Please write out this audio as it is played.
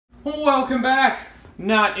Welcome back!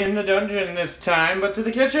 Not in the dungeon this time, but to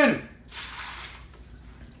the kitchen!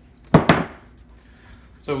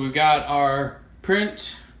 So we've got our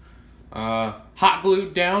print hot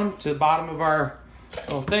glued down to the bottom of our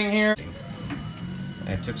little thing here.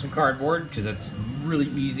 I took some cardboard because that's really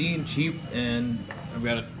easy and cheap, and I've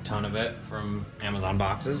got a ton of it from Amazon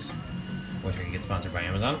boxes, which I can get sponsored by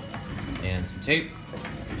Amazon, and some tape,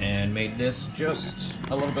 and made this just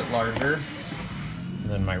a little bit larger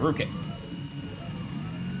than my root kit.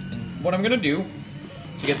 And what I'm gonna do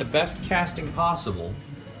to get the best casting possible,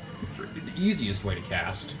 the easiest way to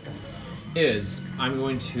cast, is I'm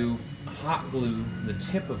going to hot glue the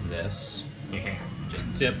tip of this,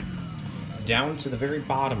 just the tip, down to the very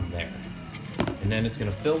bottom there. And then it's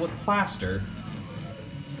gonna fill with plaster,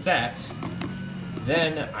 set,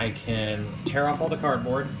 then I can tear off all the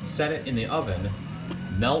cardboard, set it in the oven,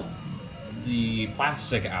 melt the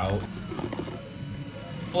plastic out,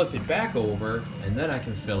 flip it back over, and then I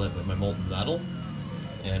can fill it with my molten metal,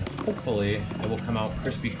 and hopefully it will come out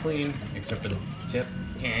crispy clean, except for the tip,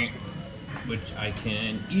 which I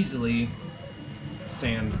can easily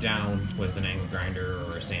sand down with an angle grinder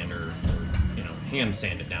or a sander, or, you know, hand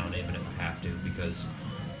sand it down even if I have to, because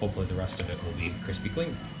hopefully the rest of it will be crispy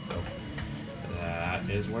clean. So that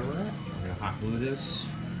is where we're at. I'm gonna hot glue this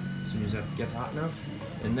as soon as that gets hot enough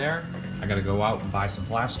in there. I gotta go out and buy some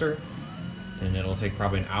plaster, and it'll take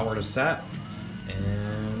probably an hour to set,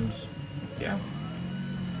 and yeah.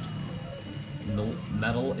 The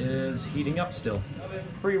metal is heating up still. Oven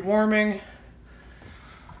pre-warming.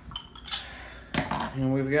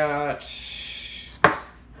 And we've got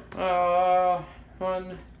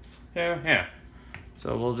one, two, yeah.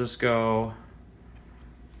 So we'll just go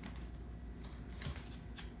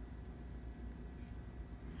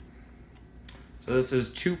so this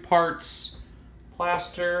is 2 parts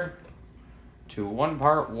plaster to 1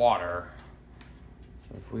 part water.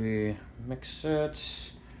 So if we mix it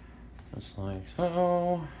just like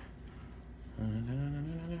so,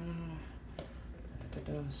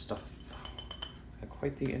 stuff got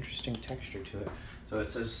quite the interesting texture to it. So it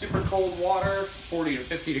says super cold water, 40 to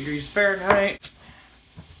 50 degrees Fahrenheit. All right,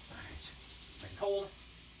 nice and cold.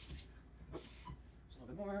 Just a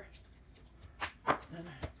little bit more. And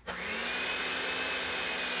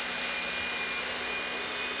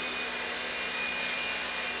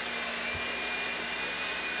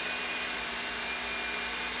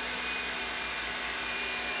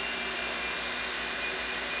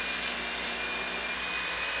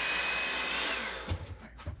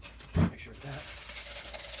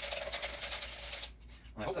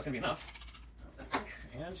I hope that's gonna be enough.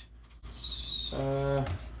 And so,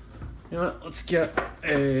 you know what? Let's get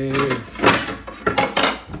a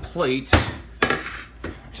plate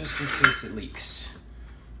just in case it leaks,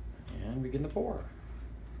 and begin the pour.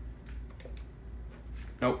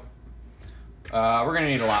 Nope. We're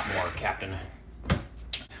gonna need a lot more, Captain.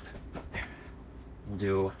 We'll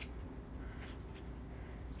do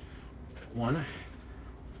 1,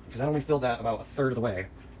 because I only filled that about 1/3 of the way,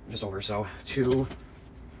 just over. So 2.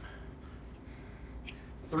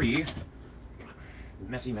 3,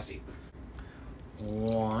 messy.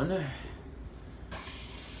 1 and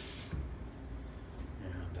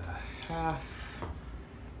a half.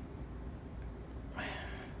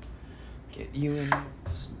 Get you in.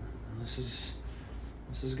 This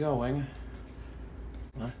is going.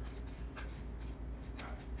 Huh? I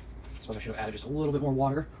suppose I should have added just a little bit more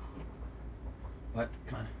water, but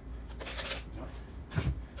come on.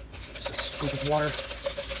 Just a scoop of water.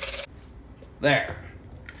 There.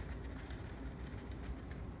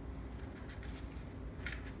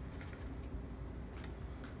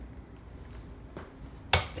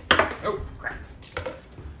 Oh, crap.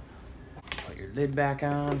 Put your lid back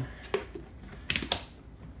on.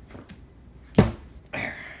 There.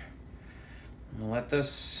 I'm gonna let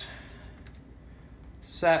this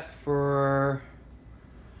set for,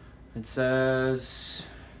 it says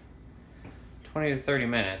 20 to 30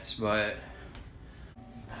 minutes, but,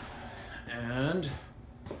 and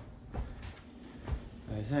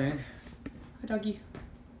I think, hi doggy.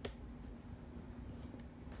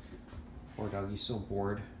 Poor doggy's so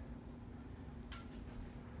bored.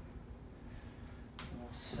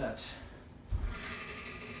 Set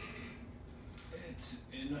it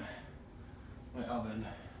in my oven.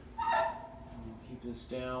 I'll keep this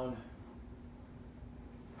down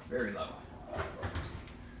very low. I'm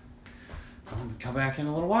gonna come back in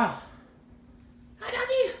a little while. Hi,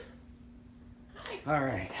 doggy. Hi. All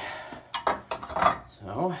right.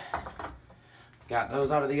 So, got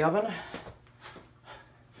those out of the oven.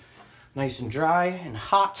 Nice and dry and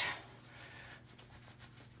hot.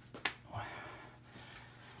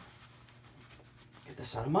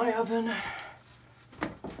 this out of my oven.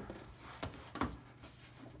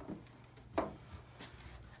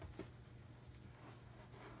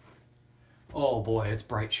 Oh boy, it's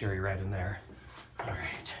bright cherry red in there. All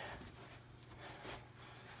right.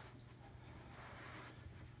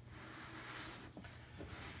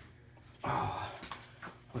 Oh,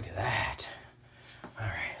 look at that. All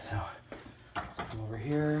right, so let's come over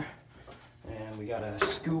here, and we gotta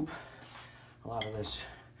scoop a lot of this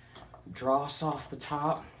dross off the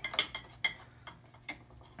top.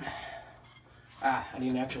 Ah, I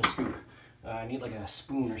need an actual scoop. I need like a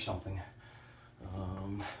spoon or something. You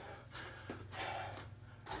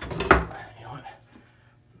know what?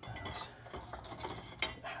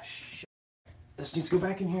 Ah, shit. This needs to go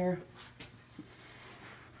back in here.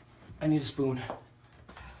 I need a spoon.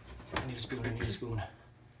 I need a spoon. I need a spoon.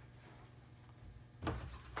 I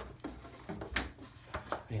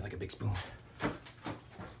need like a big spoon.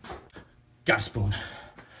 Got a spoon.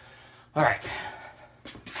 All right.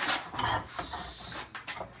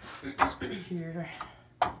 Let's put this here.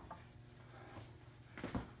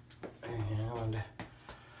 And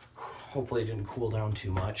hopefully it didn't cool down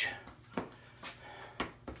too much. All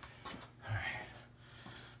right.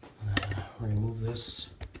 We're gonna move this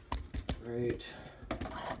right.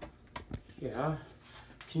 Yeah.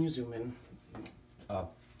 Can you zoom in?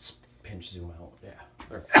 Pinch zoom out. Yeah.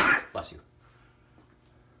 There. Bless you.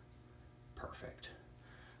 Perfect.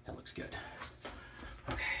 That looks good.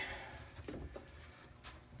 Okay.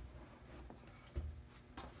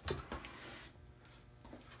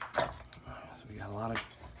 So we got a lot of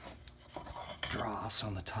dross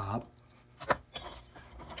on the top.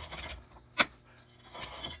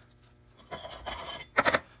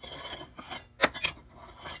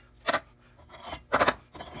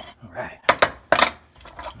 All right.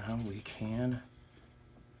 Now we can.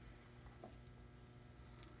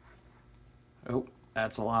 Oh,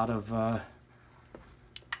 that's a lot of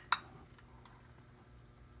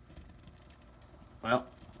well,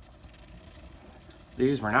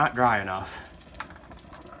 these were not dry enough.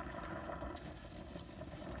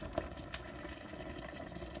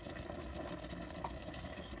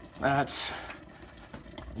 That's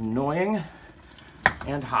annoying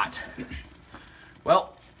and hot.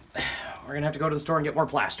 Well, we're gonna have to go to the store and get more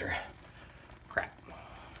plaster. Crap.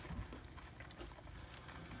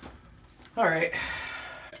 All right.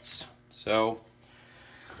 So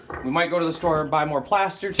we might go to the store and buy more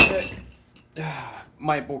plaster today.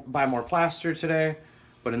 Might buy more plaster today,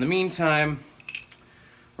 but in the meantime,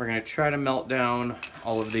 we're gonna try to melt down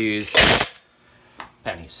all of these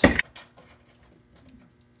pennies.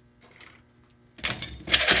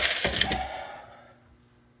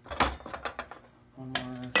 One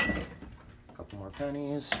more, a couple more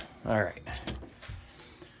pennies. All right,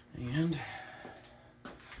 and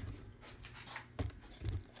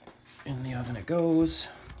in the oven it goes.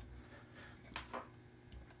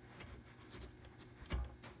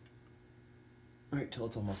 All right, till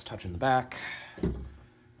it's almost touching the back. We'll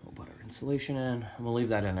put our insulation in, and we'll leave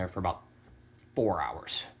that in there for about 4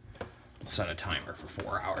 hours. We'll set a timer for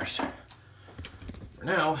 4 hours. For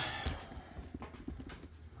now,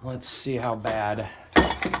 let's see how bad.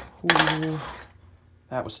 Ooh,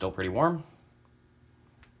 that was still pretty warm.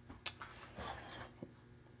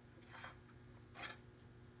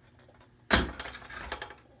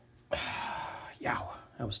 Yow,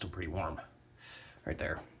 that was still pretty warm. Right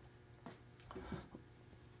there.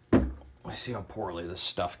 Let's see how poorly this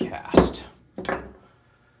stuff cast. I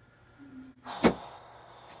need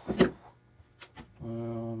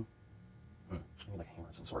like a hammer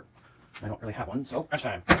of some sort. I don't really have one, so crash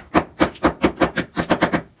time.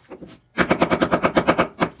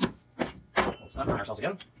 Let's not burn ourselves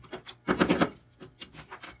again.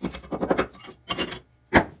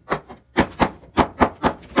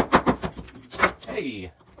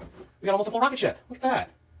 Hey, we got almost a full rocket ship. Look at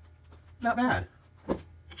that. Not bad.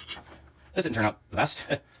 This didn't turn out the best,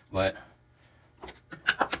 but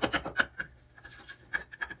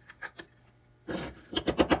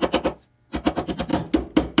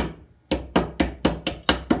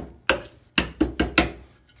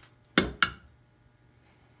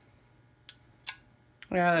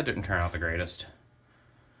yeah, that didn't turn out the greatest.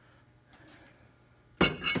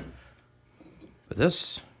 But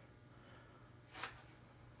this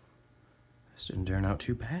didn't turn out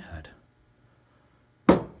too bad.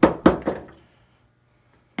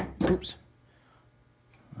 Oops.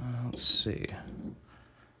 Let's see.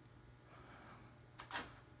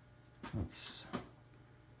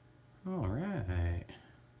 All right.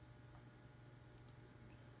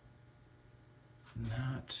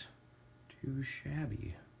 Not too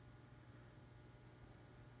shabby.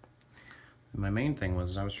 My main thing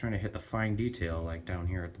was I was trying to hit the fine detail like down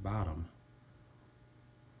here at the bottom.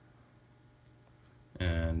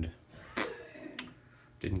 And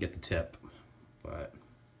didn't get the tip, but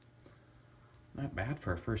not bad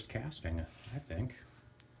for a first casting, I think.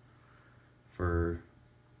 For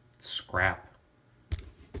scrap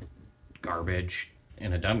garbage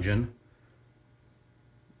in a dungeon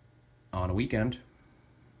on a weekend.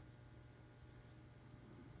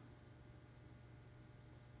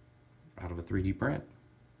 Out of a 3D print.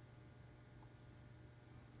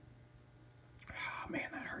 Oh man,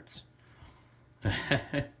 that hurts. Yeah.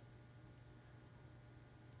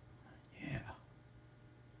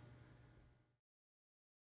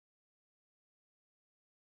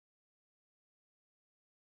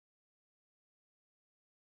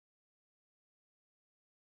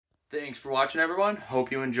 Thanks for watching, everyone.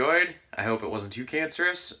 Hope you enjoyed. I hope it wasn't too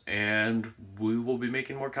cancerous, and we will be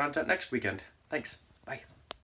making more content next weekend. Thanks. Bye.